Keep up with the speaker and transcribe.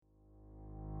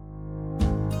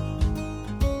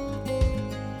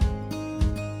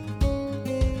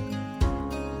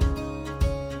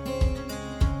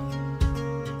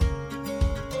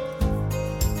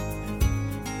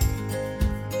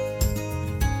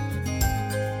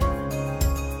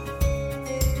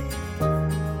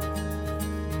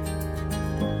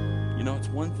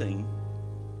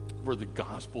for the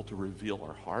gospel to reveal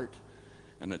our heart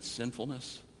and its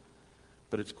sinfulness,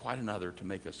 but it's quite another to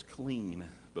make us clean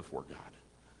before God.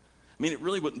 I mean, it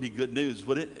really wouldn't be good news,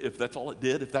 would it, if that's all it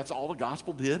did? If that's all the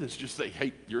gospel did, is just say,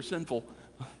 hey, you're sinful.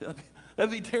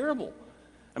 That'd be terrible.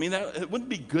 I mean, it wouldn't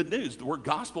be good news. The word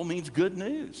gospel means good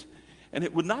news. And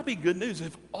it would not be good news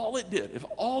if all it did, if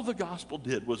all the gospel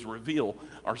did was reveal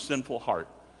our sinful heart.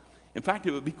 In fact,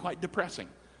 it would be quite depressing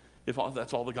if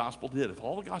that's all the gospel did. If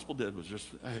all the gospel did was just,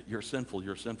 you're sinful,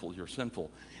 you're sinful, you're sinful.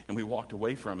 And we walked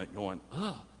away from it going,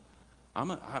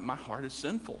 my heart is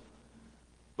sinful.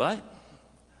 But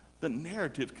the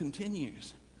narrative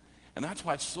continues. And that's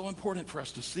why it's so important for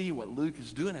us to see what Luke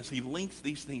is doing as he links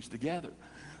these things together.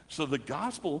 So the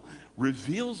gospel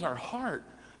reveals our heart.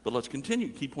 But let's continue.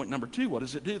 Key point number 2, what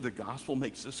does it do? The gospel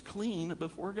makes us clean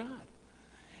before God.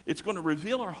 It's going to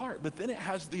reveal our heart, but then it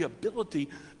has the ability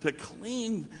to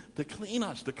clean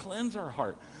us, to cleanse our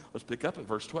heart. Let's pick up at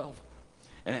verse 12.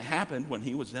 And it happened when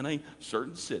he was in a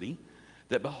certain city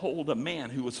that, behold, a man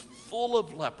who was full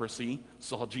of leprosy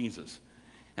saw Jesus.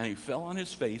 And he fell on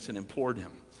his face and implored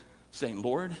him, saying,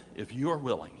 Lord, if you are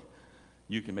willing,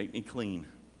 you can make me clean.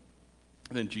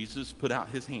 And then Jesus put out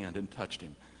his hand and touched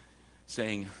him,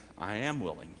 saying, I am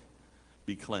willing,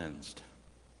 be cleansed.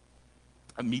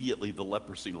 Immediately the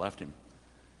leprosy left him,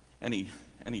 and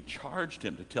he charged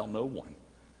him to tell no one,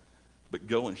 but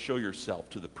go and show yourself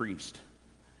to the priest,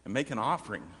 and make an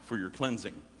offering for your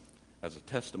cleansing as a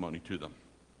testimony to them,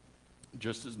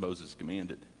 just as Moses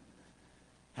commanded.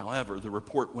 However, the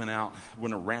report went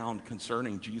around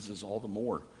concerning Jesus all the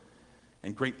more,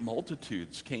 and great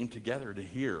multitudes came together to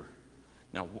hear.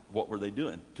 Now, what were they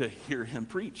doing? To hear him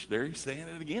preach. There he's saying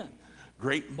it again.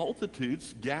 Great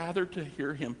multitudes gathered to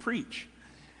hear him preach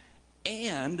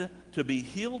and to be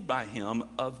healed by him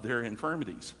of their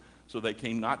infirmities. So they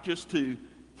came not just to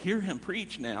hear him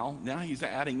preach now he's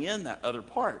adding in that other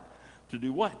part. To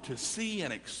do what? To see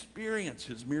and experience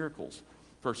his miracles.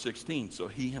 Verse 16, so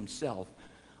he himself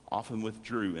often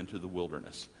withdrew into the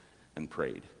wilderness and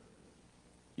prayed.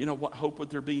 You know, what hope would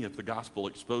there be if the gospel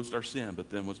exposed our sin but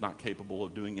then was not capable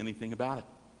of doing anything about it?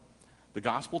 The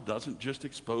gospel doesn't just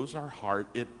expose our heart,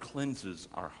 it cleanses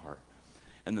our heart.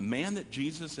 And the man that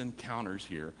Jesus encounters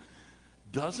here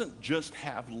doesn't just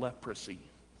have leprosy.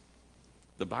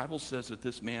 The Bible says that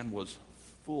this man was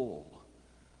full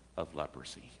of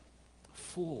leprosy.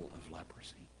 Full of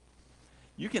leprosy.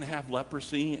 You can have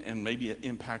leprosy and maybe it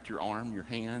impact your arm, your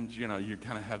hands. You know, you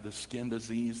kind of have the skin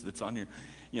disease that's on your,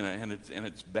 you know, and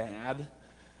it's bad.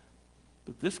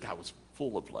 But this guy was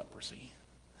full of leprosy.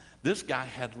 This guy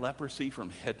had leprosy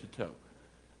from head to toe.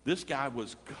 This guy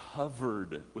was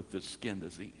covered with this skin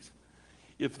disease.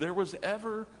 If there was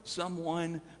ever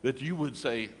someone that you would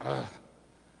say,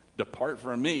 depart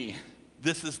from me,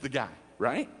 this is the guy,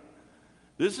 right?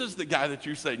 This is the guy that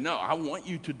you say, no, I want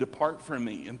you to depart from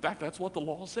me. In fact, that's what the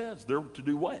law says. They're to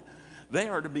do what? They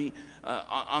are to be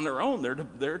on their own.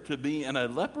 They're to be in a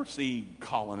leprosy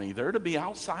colony. They're to be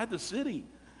outside the city.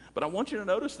 But I want you to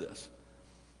notice this.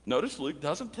 Notice Luke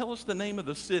doesn't tell us the name of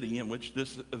the city in which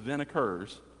this event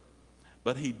occurs,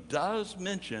 but he does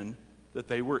mention that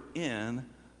they were in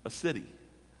a city.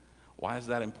 Why is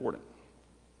that important?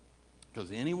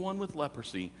 Because anyone with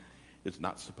leprosy is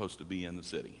not supposed to be in the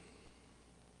city.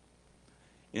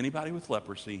 Anybody with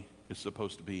leprosy is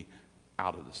supposed to be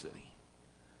out of the city.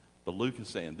 But Luke is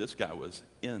saying this guy was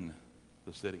in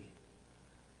the city.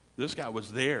 This guy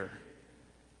was there.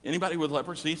 Anybody with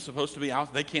leprosy is supposed to be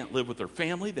out. They can't live with their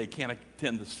family. They can't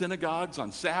attend the synagogues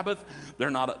on Sabbath.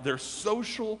 Their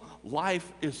social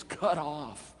life is cut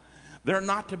off. They're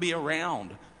not to be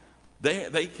around.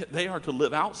 They are to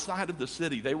live outside of the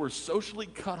city. They were socially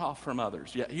cut off from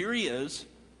others. Yet here he is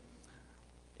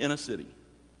in a city.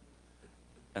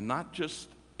 And not just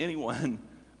anyone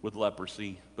with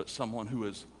leprosy, but someone who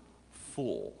is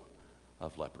full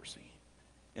of leprosy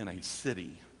in a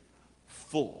city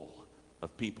full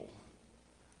of people.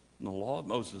 And the law of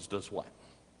Moses does what?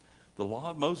 The law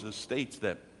of Moses states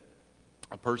that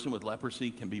a person with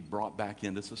leprosy can be brought back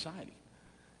into society.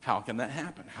 How can that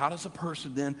happen? How does a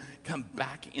person then come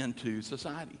back into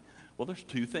society? Well, there's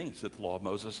two things that the law of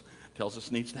Moses tells us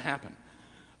needs to happen.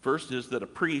 First is that a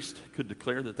priest could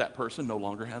declare that that person no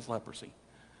longer has leprosy.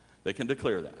 They can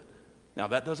declare that. Now,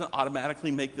 that doesn't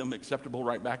automatically make them acceptable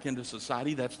right back into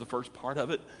society. That's the first part of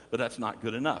it, but that's not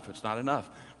good enough. It's not enough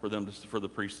for the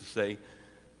priest to say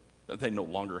that they no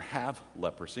longer have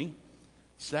leprosy.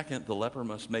 Second, the leper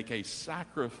must make a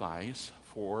sacrifice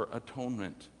for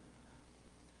atonement.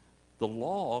 The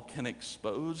law can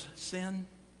expose sin.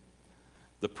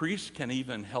 The priest can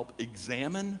even help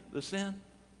examine the sin.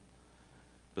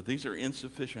 But these are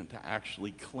insufficient to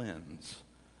actually cleanse.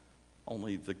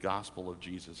 Only the gospel of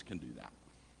Jesus can do that.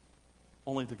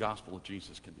 Only the gospel of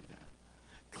Jesus can do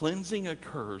that. Cleansing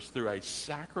occurs through a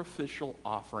sacrificial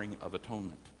offering of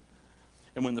atonement.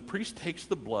 And when the priest takes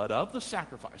the blood of the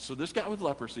sacrifice, so this guy with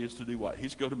leprosy is to do what?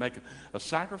 He's going to make a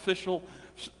sacrificial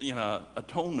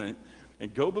atonement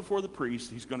and go before the priest.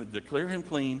 He's going to declare him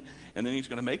clean, and then he's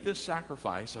going to make this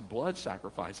sacrifice, a blood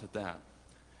sacrifice at that.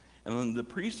 And then the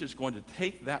priest is going to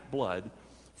take that blood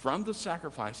from the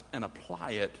sacrifice and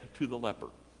apply it to the leper.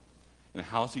 And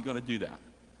how is he going to do that?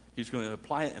 He's going to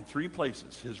apply it in 3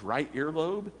 places: his right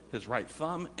earlobe, his right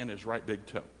thumb, and his right big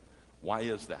toe. Why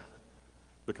is that?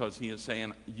 Because he is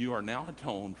saying, you are now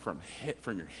atoned from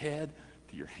your head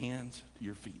to your hands to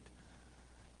your feet.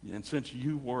 And since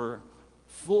you were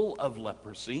full of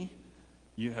leprosy,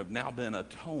 you have now been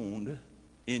atoned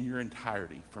in your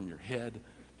entirety, from your head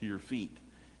to your feet.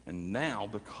 And now,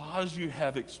 because you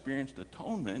have experienced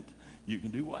atonement, you can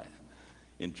do what?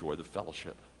 Enjoy the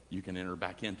fellowship. You can enter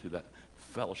back into that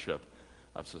fellowship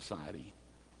of society.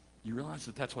 You realize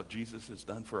that that's what Jesus has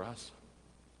done for us?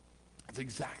 That's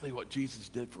exactly what Jesus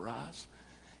did for us.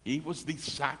 He was the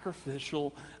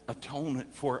sacrificial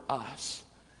atonement for us.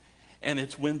 And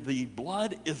it's when the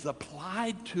blood is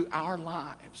applied to our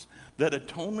lives that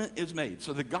atonement is made.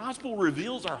 So the gospel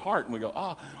reveals our heart, and we go,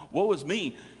 oh, woe is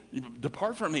me.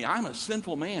 Depart from me. I'm a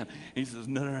sinful man. And he says,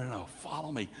 no.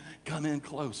 Follow me. Come in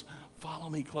close. Follow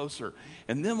me closer.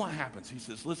 And then what happens? He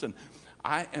says, listen,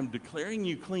 I am declaring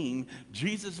you clean.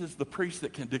 Jesus is the priest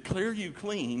that can declare you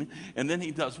clean. And then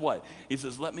he does what? He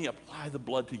says, let me apply the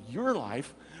blood to your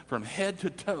life from head to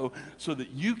toe so that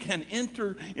you can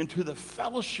enter into the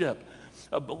fellowship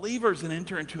of believers and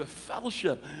enter into a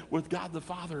fellowship with God the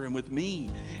Father and with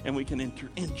me. And we can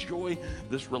enjoy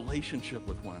this relationship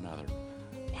with one another.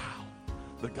 Wow.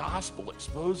 The gospel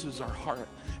exposes our heart,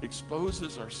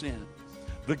 exposes our sin.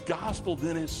 The gospel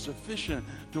then is sufficient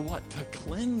to what? To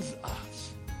cleanse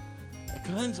us. To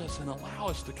cleanse us and allow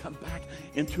us to come back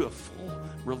into a full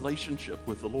relationship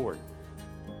with the Lord.